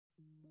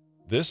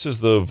This is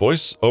the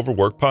Voice Over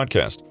Work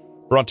podcast,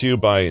 brought to you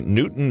by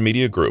Newton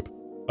Media Group,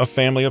 a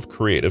family of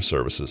creative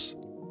services.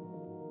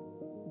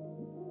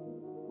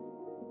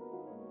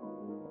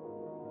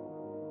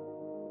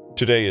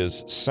 Today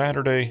is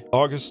Saturday,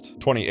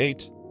 August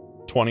 28,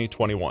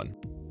 2021.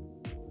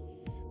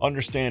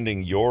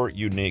 Understanding your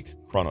unique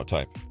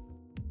chronotype.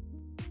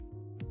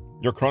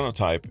 Your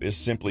chronotype is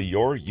simply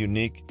your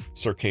unique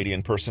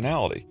circadian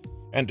personality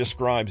and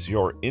describes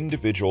your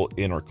individual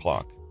inner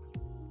clock.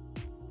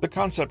 The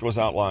concept was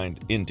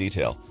outlined in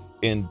detail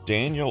in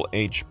Daniel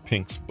H.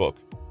 Pink's book,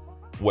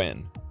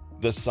 When: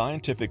 The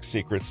Scientific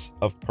Secrets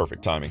of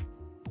Perfect Timing.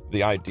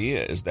 The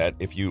idea is that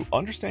if you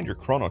understand your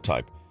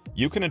chronotype,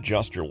 you can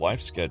adjust your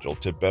life schedule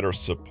to better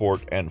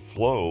support and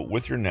flow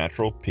with your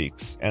natural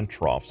peaks and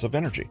troughs of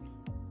energy.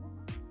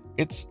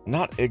 It's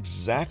not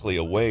exactly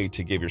a way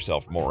to give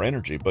yourself more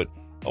energy, but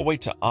a way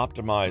to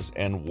optimize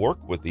and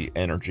work with the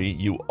energy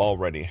you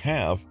already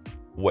have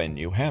when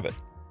you have it.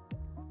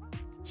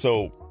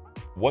 So,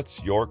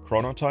 what's your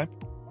chronotype?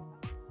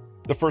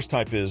 The first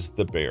type is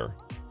the bear.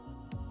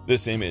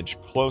 This image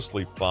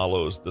closely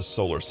follows the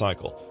solar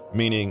cycle,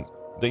 meaning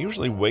they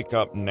usually wake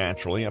up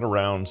naturally at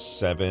around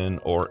 7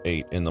 or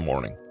 8 in the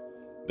morning.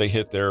 They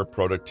hit their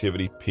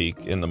productivity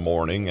peak in the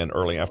morning and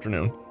early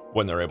afternoon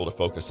when they're able to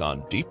focus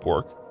on deep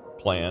work,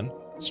 plan,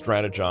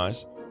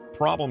 strategize,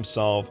 problem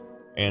solve,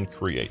 and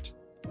create.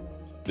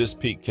 This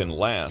peak can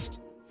last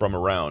from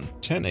around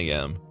 10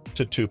 a.m.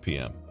 to 2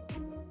 p.m.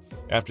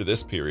 After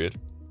this period,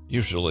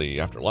 usually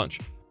after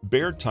lunch,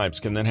 bear types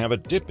can then have a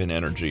dip in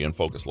energy and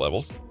focus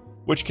levels,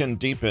 which can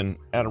deepen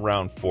at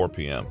around 4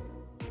 p.m.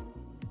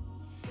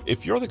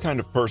 If you're the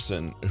kind of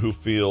person who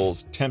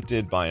feels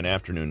tempted by an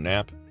afternoon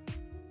nap,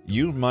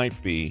 you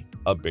might be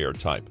a bear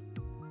type.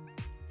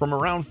 From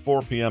around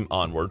 4 p.m.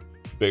 onward,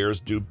 bears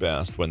do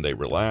best when they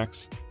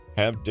relax,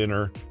 have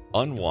dinner,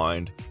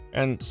 unwind,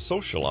 and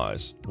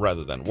socialize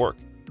rather than work.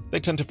 They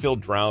tend to feel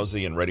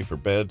drowsy and ready for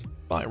bed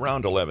by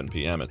around 11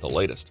 p.m. at the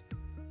latest.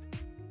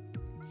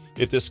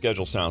 If this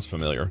schedule sounds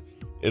familiar,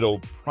 it'll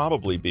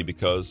probably be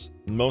because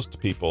most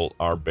people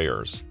are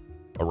bears,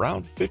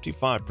 around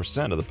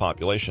 55% of the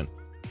population.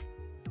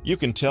 You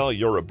can tell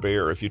you're a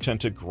bear if you tend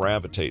to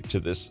gravitate to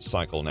this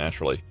cycle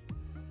naturally.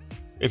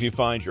 If you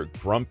find you're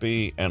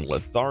grumpy and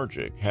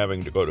lethargic,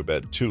 having to go to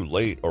bed too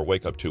late or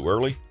wake up too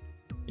early,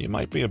 you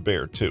might be a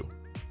bear too.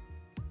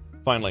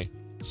 Finally,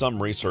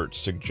 some research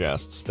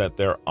suggests that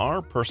there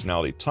are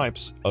personality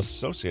types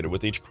associated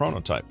with each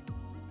chronotype.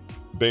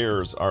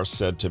 Bears are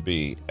said to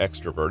be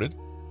extroverted,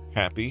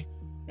 happy,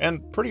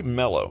 and pretty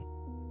mellow,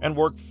 and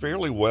work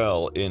fairly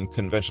well in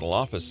conventional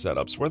office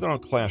setups where they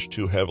don't clash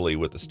too heavily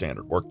with the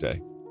standard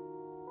workday.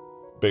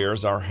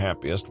 Bears are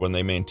happiest when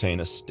they maintain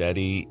a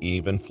steady,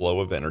 even flow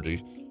of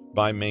energy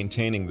by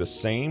maintaining the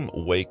same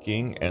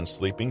waking and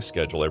sleeping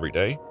schedule every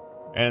day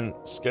and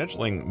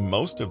scheduling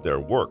most of their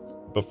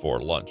work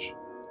before lunch.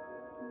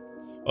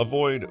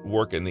 Avoid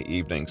work in the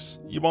evenings.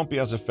 You won't be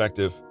as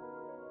effective,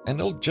 and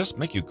it'll just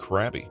make you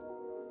crabby.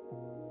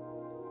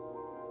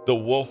 The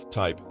wolf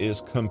type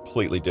is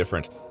completely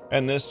different,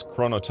 and this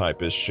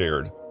chronotype is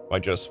shared by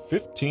just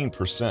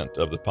 15%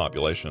 of the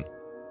population.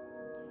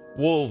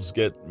 Wolves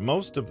get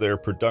most of their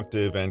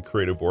productive and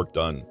creative work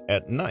done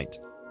at night,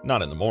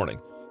 not in the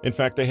morning. In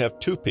fact, they have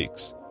two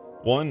peaks,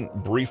 one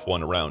brief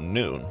one around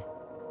noon.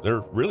 They're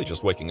really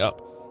just waking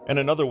up, and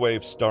another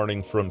wave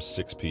starting from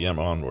 6 p.m.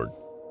 onward.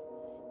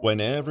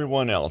 When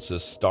everyone else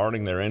is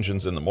starting their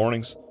engines in the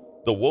mornings,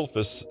 the wolf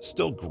is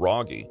still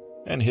groggy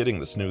and hitting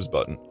the snooze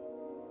button.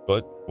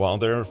 But while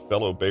their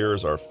fellow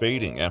bears are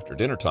fading after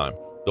dinner time,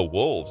 the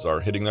wolves are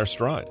hitting their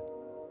stride.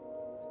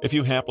 If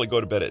you happily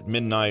go to bed at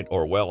midnight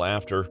or well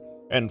after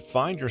and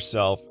find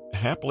yourself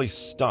happily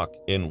stuck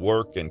in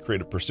work and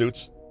creative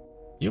pursuits,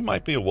 you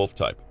might be a wolf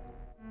type.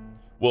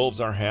 Wolves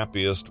are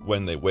happiest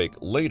when they wake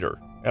later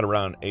at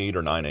around 8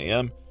 or 9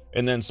 a.m.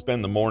 and then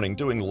spend the morning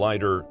doing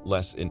lighter,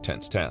 less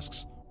intense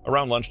tasks.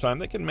 Around lunchtime,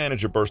 they can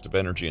manage a burst of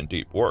energy and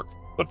deep work,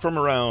 but from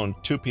around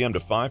 2 p.m. to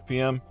 5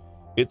 p.m.,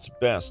 it's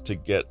best to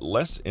get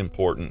less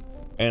important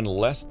and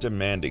less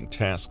demanding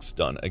tasks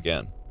done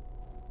again.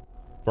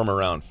 From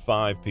around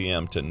 5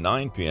 p.m. to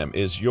 9 p.m.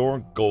 is your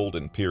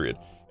golden period,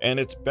 and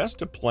it's best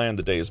to plan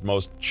the day's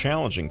most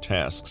challenging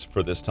tasks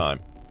for this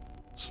time.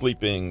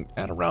 Sleeping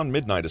at around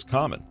midnight is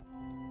common.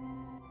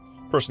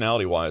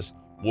 Personality-wise,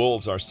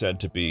 wolves are said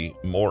to be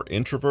more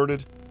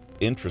introverted,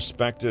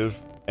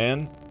 introspective,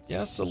 and,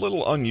 yes, a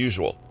little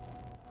unusual.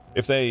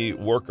 If they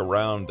work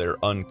around their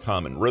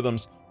uncommon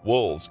rhythms,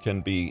 wolves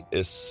can be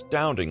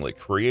astoundingly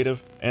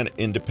creative and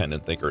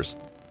independent thinkers.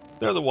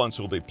 They're the ones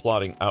who will be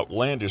plotting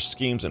outlandish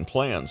schemes and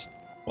plans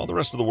while the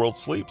rest of the world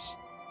sleeps.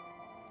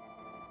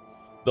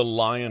 The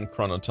lion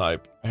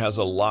chronotype has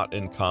a lot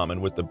in common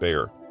with the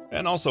bear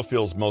and also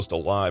feels most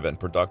alive and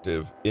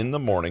productive in the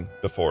morning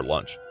before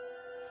lunch.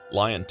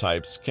 Lion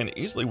types can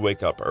easily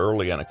wake up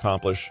early and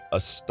accomplish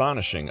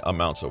astonishing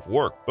amounts of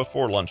work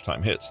before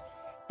lunchtime hits,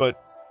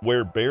 but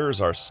where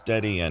bears are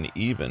steady and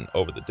even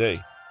over the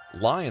day,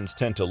 lions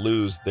tend to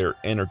lose their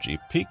energy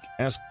peak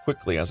as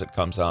quickly as it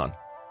comes on.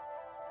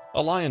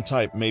 A lion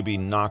type may be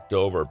knocked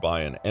over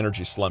by an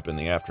energy slump in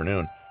the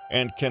afternoon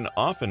and can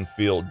often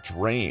feel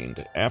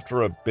drained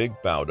after a big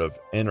bout of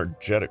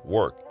energetic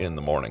work in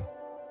the morning.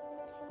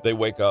 They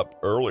wake up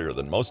earlier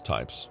than most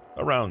types,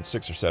 around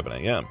 6 or 7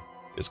 a.m.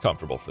 is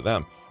comfortable for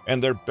them,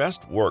 and their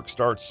best work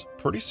starts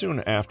pretty soon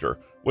after,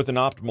 with an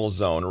optimal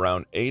zone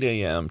around 8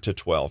 a.m. to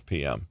 12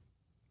 p.m.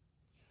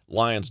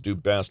 Lions do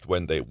best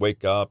when they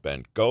wake up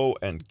and go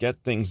and get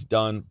things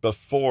done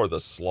before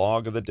the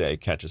slog of the day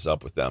catches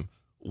up with them,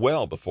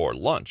 well before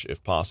lunch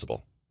if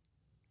possible.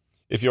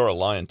 If you're a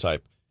lion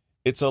type,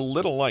 it's a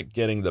little like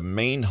getting the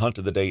main hunt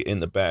of the day in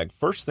the bag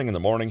first thing in the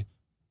morning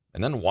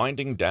and then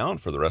winding down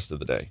for the rest of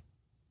the day.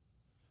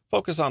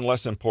 Focus on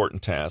less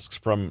important tasks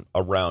from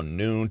around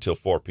noon till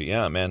 4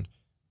 p.m. and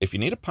if you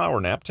need a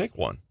power nap, take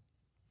one.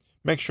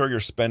 Make sure you're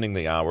spending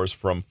the hours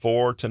from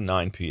 4 to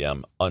 9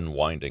 p.m.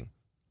 unwinding.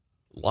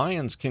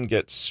 Lions can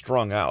get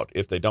strung out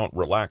if they don't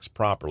relax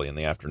properly in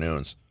the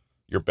afternoons.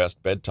 Your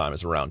best bedtime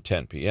is around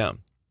 10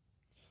 p.m.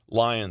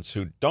 Lions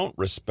who don't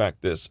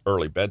respect this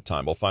early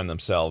bedtime will find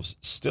themselves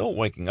still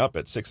waking up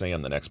at 6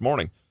 a.m. the next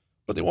morning,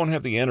 but they won't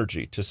have the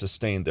energy to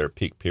sustain their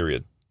peak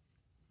period.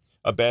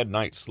 A bad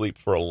night's sleep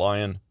for a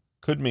lion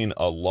could mean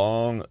a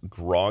long,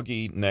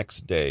 groggy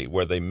next day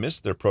where they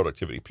miss their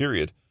productivity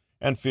period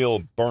and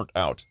feel burnt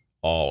out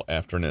all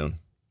afternoon.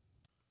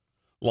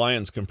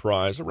 Lions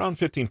comprise around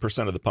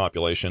 15% of the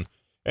population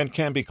and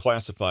can be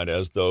classified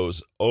as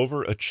those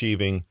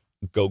overachieving,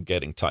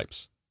 go-getting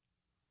types.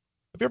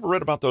 Have you ever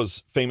read about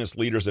those famous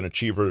leaders and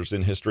achievers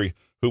in history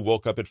who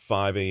woke up at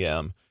 5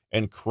 a.m.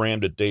 and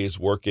crammed a day's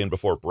work in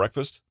before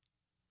breakfast?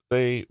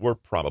 They were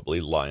probably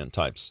lion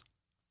types.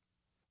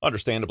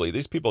 Understandably,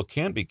 these people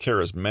can be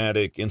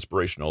charismatic,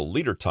 inspirational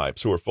leader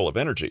types who are full of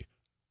energy,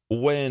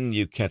 when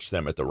you catch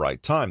them at the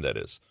right time, that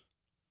is.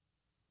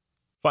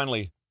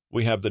 Finally,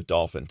 we have the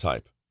dolphin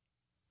type.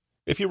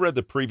 If you read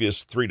the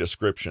previous 3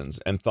 descriptions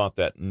and thought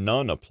that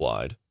none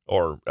applied,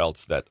 or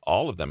else that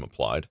all of them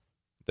applied,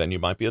 then you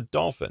might be a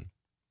dolphin.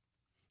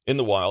 In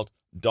the wild,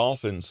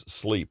 dolphins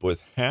sleep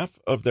with half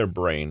of their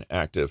brain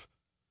active.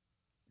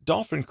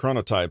 Dolphin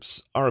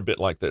chronotypes are a bit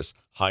like this,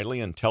 highly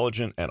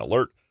intelligent and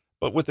alert,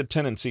 but with a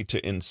tendency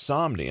to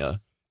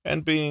insomnia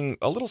and being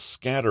a little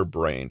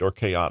scatterbrained or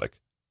chaotic.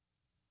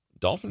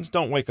 Dolphins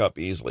don't wake up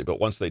easily,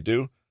 but once they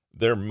do,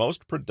 they're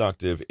most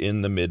productive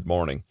in the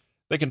mid-morning.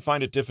 They can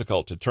find it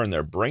difficult to turn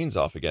their brains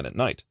off again at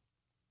night.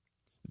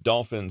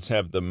 Dolphins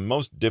have the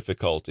most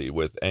difficulty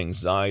with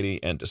anxiety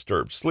and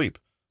disturbed sleep,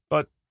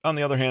 but on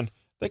the other hand,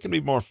 they can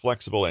be more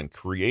flexible and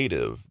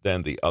creative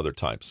than the other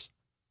types.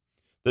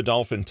 The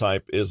dolphin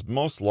type is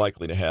most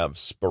likely to have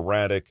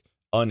sporadic,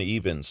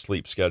 uneven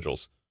sleep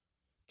schedules.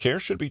 Care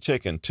should be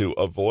taken to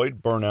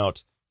avoid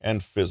burnout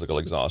and physical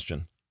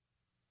exhaustion.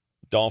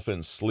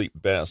 Dolphins sleep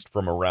best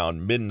from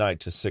around midnight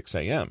to 6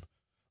 a.m.,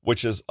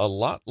 which is a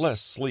lot less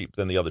sleep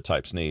than the other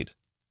types need.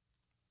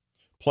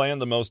 Plan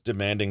the most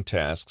demanding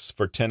tasks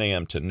for 10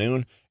 a.m. to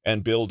noon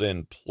and build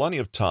in plenty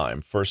of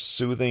time for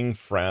soothing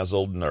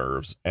frazzled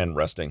nerves and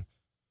resting.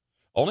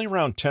 Only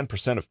around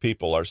 10% of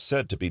people are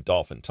said to be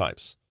dolphin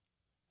types.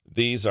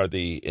 These are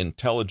the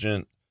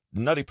intelligent,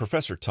 nutty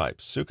professor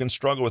types who can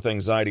struggle with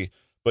anxiety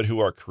but who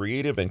are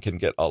creative and can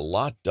get a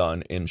lot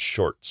done in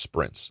short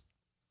sprints.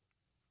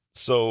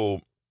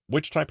 So,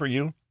 which type are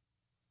you?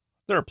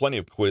 There are plenty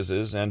of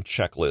quizzes and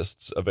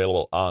checklists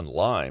available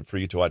online for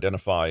you to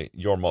identify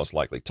your most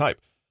likely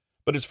type,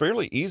 but it's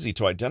fairly easy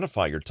to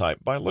identify your type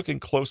by looking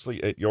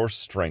closely at your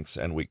strengths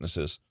and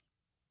weaknesses.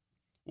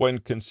 When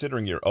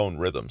considering your own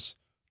rhythms,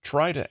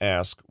 try to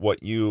ask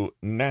what you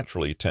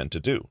naturally tend to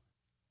do.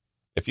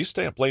 If you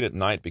stay up late at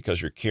night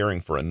because you're caring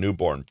for a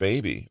newborn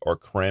baby or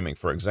cramming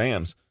for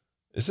exams,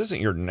 this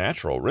isn't your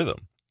natural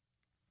rhythm.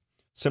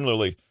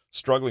 Similarly,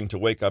 struggling to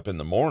wake up in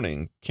the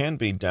morning can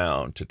be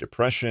down to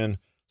depression,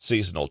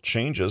 seasonal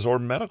changes, or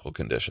medical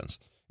conditions.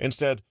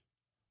 Instead,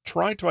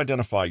 try to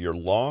identify your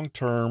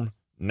long-term,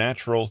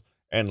 natural,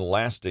 and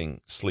lasting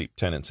sleep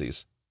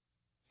tendencies.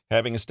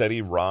 Having a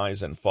steady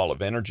rise and fall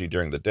of energy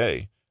during the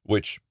day,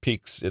 which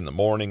peaks in the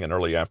morning and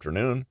early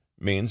afternoon,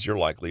 means you're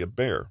likely a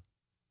bear.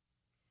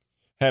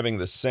 Having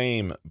the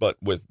same but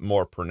with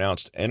more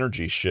pronounced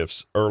energy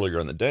shifts earlier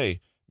in the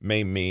day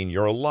may mean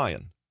you're a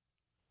lion.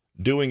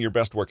 Doing your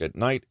best work at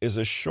night is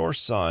a sure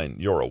sign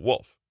you're a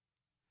wolf.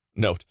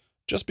 Note,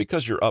 just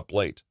because you're up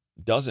late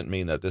doesn't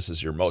mean that this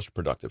is your most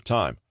productive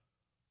time.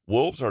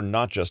 Wolves are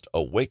not just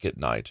awake at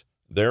night,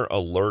 they're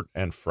alert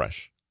and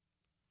fresh.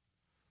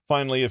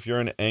 Finally, if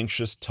you're an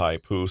anxious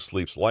type who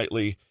sleeps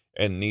lightly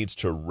and needs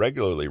to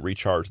regularly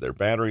recharge their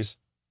batteries,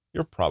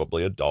 you're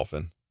probably a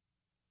dolphin.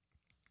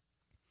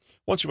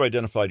 Once you've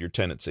identified your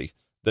tendency,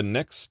 the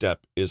next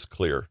step is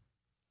clear.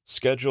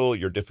 Schedule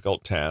your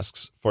difficult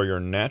tasks for your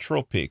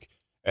natural peak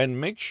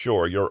and make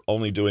sure you're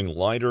only doing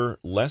lighter,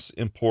 less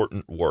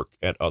important work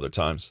at other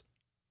times.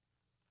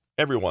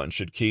 Everyone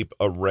should keep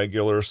a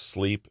regular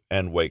sleep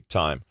and wake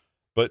time,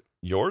 but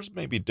yours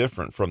may be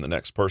different from the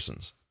next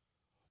person's.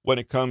 When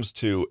it comes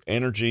to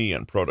energy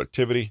and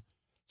productivity,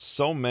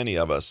 so many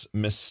of us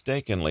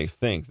mistakenly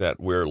think that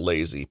we're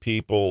lazy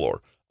people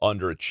or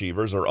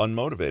underachievers, or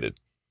unmotivated.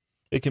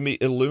 It can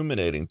be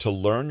illuminating to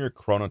learn your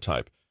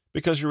chronotype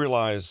because you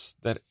realize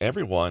that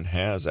everyone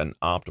has an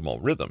optimal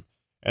rhythm,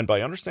 and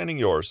by understanding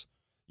yours,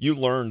 you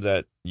learn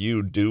that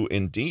you do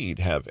indeed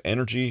have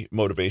energy,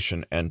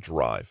 motivation, and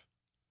drive.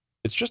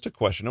 It's just a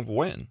question of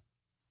when.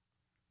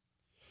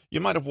 You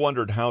might have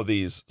wondered how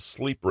these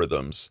sleep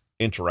rhythms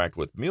interact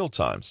with meal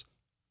times.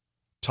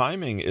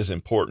 Timing is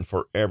important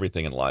for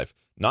everything in life,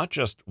 not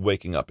just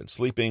waking up and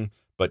sleeping,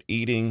 but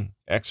eating,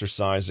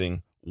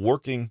 exercising,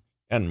 working,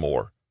 and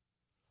more.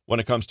 When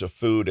it comes to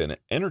food and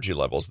energy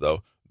levels,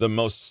 though, the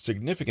most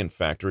significant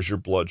factor is your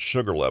blood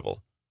sugar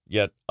level,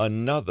 yet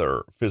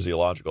another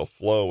physiological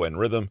flow and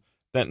rhythm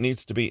that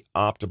needs to be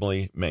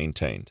optimally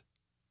maintained.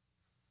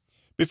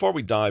 Before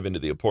we dive into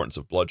the importance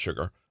of blood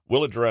sugar,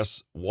 we'll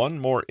address one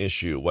more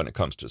issue when it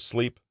comes to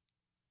sleep: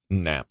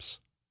 naps.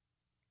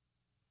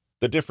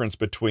 The difference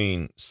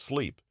between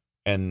sleep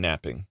and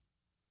napping.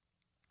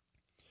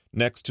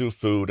 Next to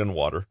food and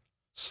water,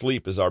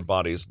 sleep is our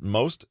body's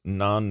most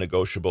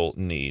non-negotiable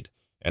need,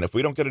 and if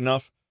we don't get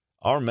enough,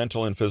 our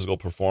mental and physical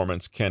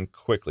performance can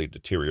quickly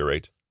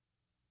deteriorate.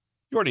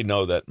 You already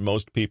know that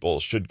most people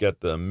should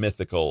get the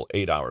mythical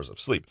 8 hours of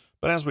sleep,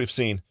 but as we've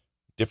seen,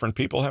 different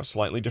people have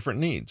slightly different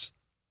needs.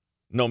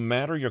 No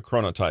matter your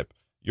chronotype,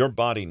 your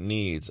body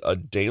needs a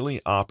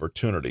daily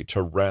opportunity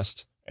to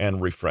rest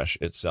and refresh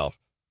itself.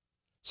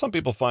 Some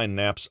people find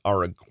naps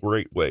are a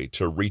great way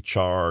to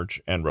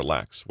recharge and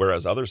relax,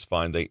 whereas others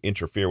find they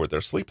interfere with their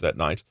sleep that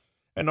night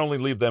and only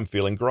leave them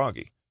feeling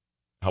groggy.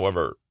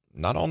 However,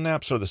 not all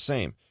naps are the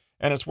same,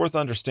 and it's worth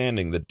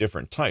understanding the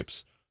different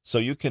types so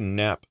you can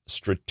nap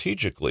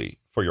strategically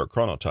for your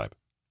chronotype.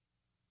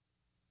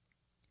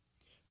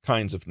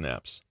 Kinds of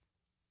naps.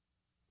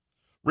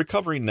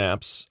 Recovery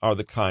naps are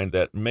the kind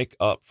that make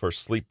up for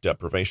sleep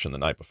deprivation the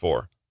night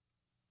before.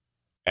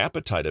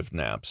 Appetitive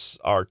naps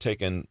are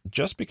taken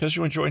just because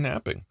you enjoy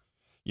napping.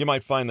 You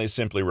might find they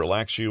simply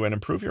relax you and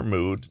improve your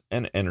mood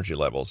and energy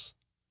levels.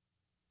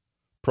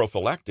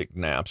 Prophylactic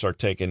naps are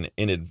taken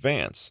in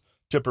advance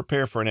to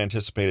prepare for an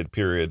anticipated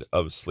period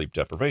of sleep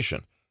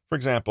deprivation, for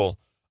example,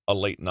 a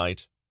late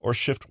night or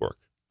shift work.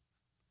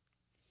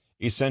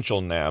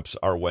 Essential naps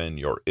are when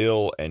you're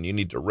ill and you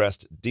need to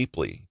rest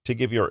deeply to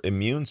give your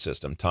immune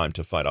system time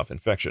to fight off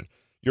infection.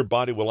 Your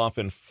body will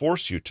often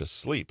force you to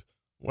sleep,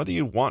 whether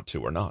you want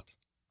to or not.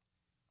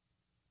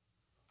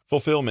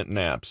 Fulfillment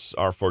naps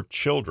are for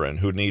children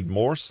who need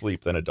more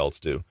sleep than adults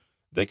do.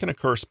 They can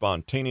occur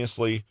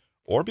spontaneously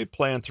or be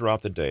planned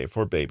throughout the day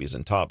for babies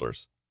and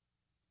toddlers.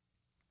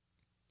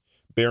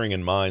 Bearing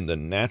in mind the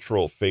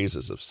natural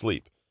phases of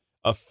sleep,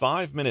 a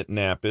 5-minute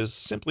nap is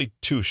simply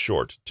too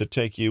short to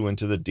take you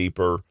into the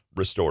deeper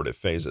restorative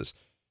phases.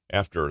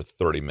 After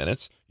 30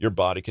 minutes, your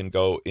body can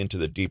go into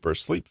the deeper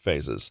sleep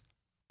phases.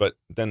 But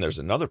then there's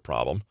another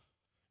problem.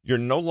 You're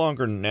no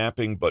longer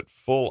napping but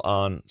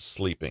full-on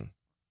sleeping.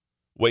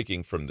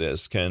 Waking from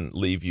this can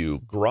leave you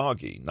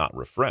groggy, not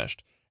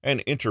refreshed,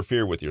 and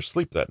interfere with your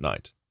sleep that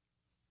night.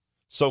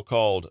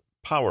 So-called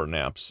power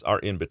naps are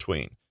in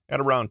between, at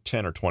around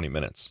 10 or 20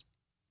 minutes.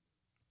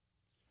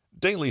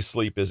 Daily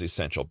sleep is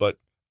essential, but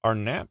are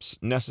naps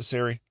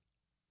necessary?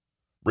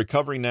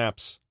 Recovery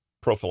naps,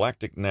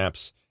 prophylactic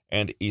naps,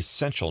 and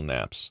essential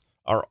naps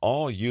are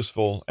all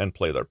useful and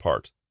play their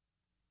part.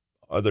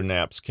 Other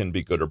naps can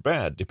be good or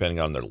bad, depending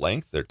on their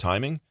length, their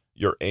timing,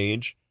 your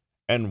age,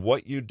 and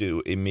what you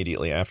do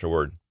immediately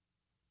afterward.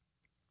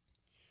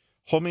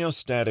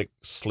 Homeostatic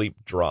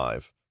sleep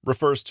drive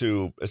refers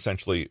to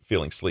essentially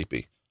feeling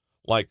sleepy.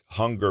 Like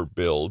hunger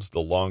builds the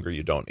longer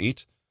you don't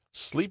eat,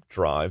 sleep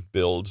drive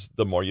builds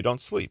the more you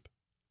don't sleep.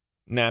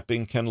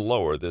 Napping can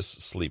lower this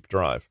sleep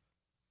drive.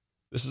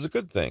 This is a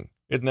good thing,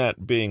 in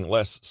that being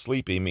less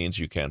sleepy means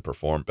you can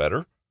perform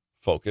better,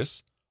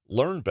 focus,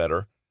 learn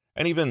better,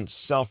 and even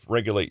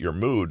self-regulate your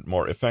mood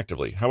more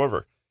effectively.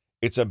 However,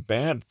 it's a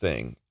bad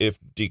thing if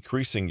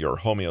decreasing your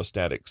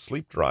homeostatic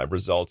sleep drive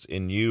results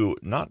in you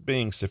not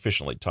being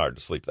sufficiently tired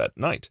to sleep that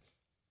night.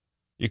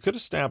 You could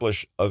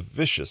establish a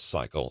vicious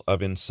cycle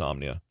of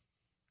insomnia.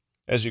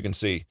 As you can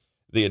see,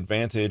 the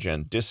advantage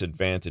and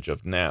disadvantage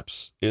of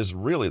naps is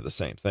really the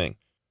same thing.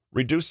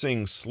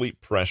 Reducing sleep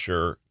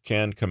pressure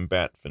can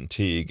combat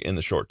fatigue in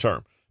the short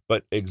term,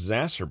 but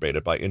exacerbate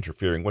it by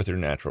interfering with your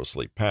natural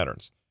sleep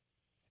patterns.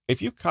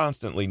 If you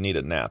constantly need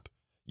a nap,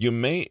 you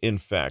may in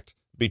fact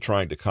be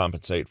trying to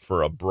compensate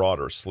for a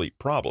broader sleep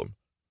problem,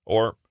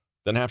 or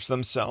the naps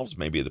themselves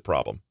may be the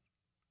problem.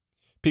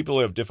 People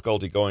who have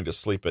difficulty going to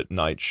sleep at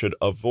night should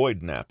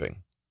avoid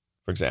napping.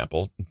 For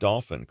example,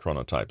 dolphin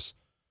chronotypes.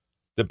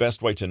 The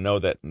best way to know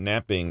that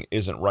napping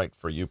isn't right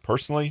for you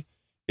personally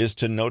is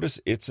to notice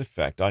its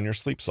effect on your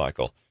sleep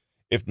cycle.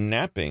 If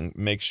napping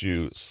makes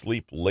you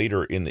sleep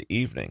later in the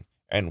evening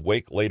and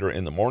wake later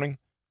in the morning,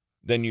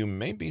 then you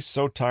may be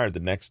so tired the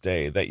next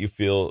day that you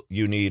feel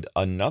you need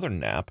another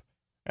nap,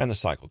 and the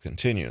cycle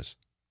continues.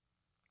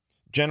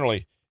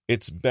 Generally,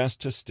 it's best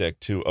to stick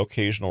to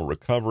occasional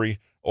recovery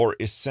or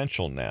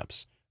essential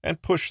naps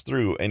and push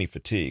through any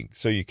fatigue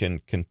so you can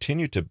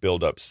continue to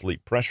build up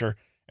sleep pressure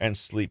and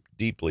sleep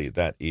deeply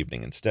that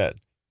evening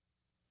instead.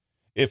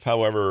 If,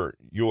 however,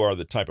 you are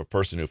the type of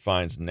person who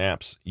finds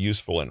naps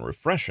useful and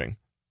refreshing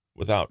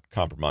without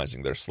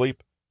compromising their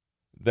sleep,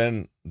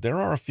 then there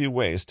are a few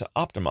ways to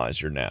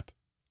optimize your nap.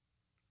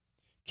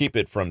 Keep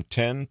it from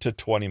 10 to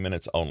 20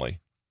 minutes only.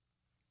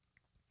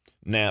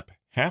 Nap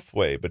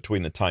halfway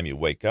between the time you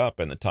wake up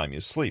and the time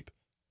you sleep.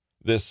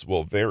 This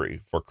will vary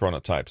for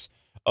chronotypes.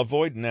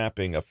 Avoid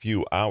napping a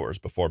few hours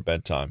before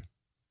bedtime.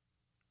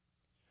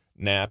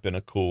 Nap in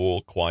a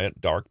cool, quiet,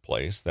 dark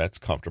place that's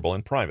comfortable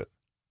and private.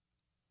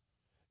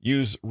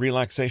 Use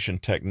relaxation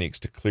techniques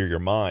to clear your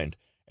mind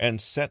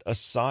and set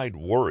aside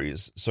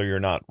worries so you're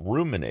not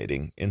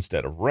ruminating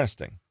instead of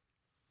resting.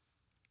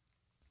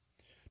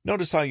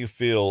 Notice how you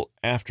feel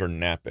after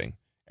napping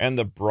and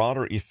the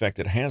broader effect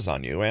it has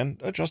on you, and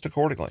adjust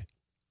accordingly.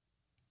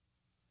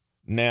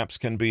 Naps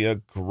can be a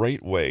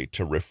great way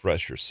to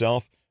refresh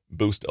yourself,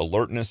 boost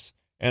alertness,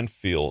 and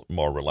feel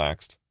more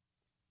relaxed.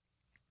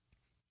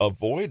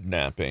 Avoid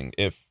napping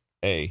if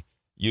A,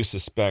 you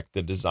suspect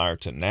the desire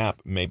to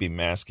nap may be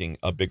masking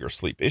a bigger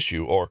sleep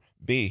issue, or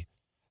B,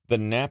 the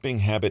napping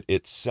habit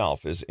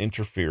itself is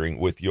interfering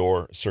with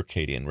your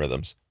circadian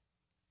rhythms.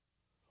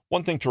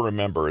 One thing to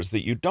remember is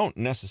that you don't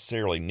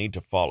necessarily need to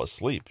fall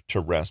asleep to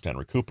rest and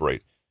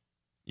recuperate.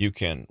 You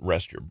can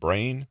rest your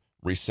brain,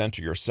 recenter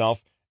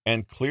yourself,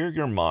 and clear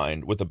your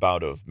mind with a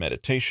bout of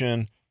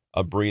meditation,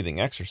 a breathing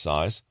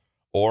exercise,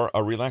 or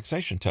a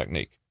relaxation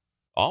technique,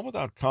 all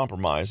without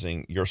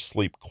compromising your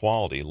sleep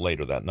quality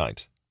later that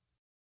night.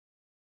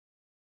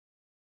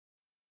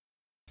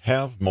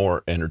 Have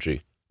more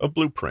energy, a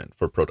blueprint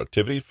for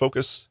productivity,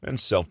 focus, and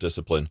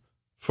self-discipline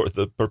for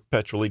the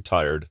perpetually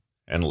tired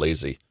and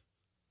lazy.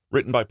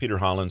 Written by Peter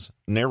Hollins,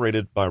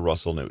 narrated by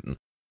Russell Newton.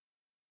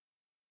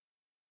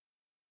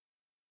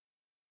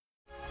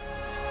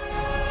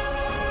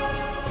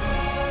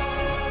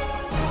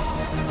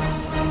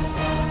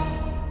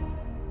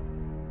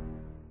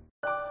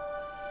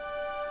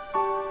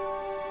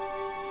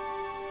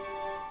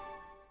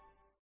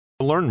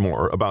 To learn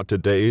more about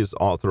today's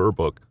author or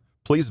book,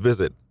 please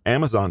visit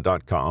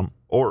Amazon.com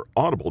or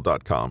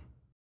Audible.com.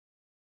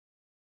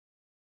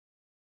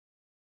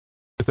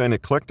 With an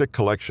eclectic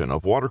collection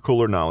of water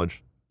cooler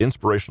knowledge,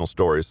 inspirational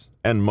stories,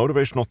 and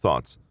motivational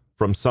thoughts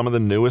from some of the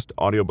newest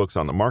audiobooks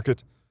on the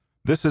market,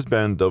 this has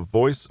been the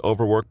Voice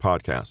Over Work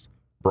podcast,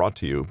 brought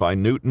to you by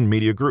Newton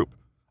Media Group,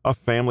 a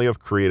family of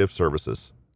creative services.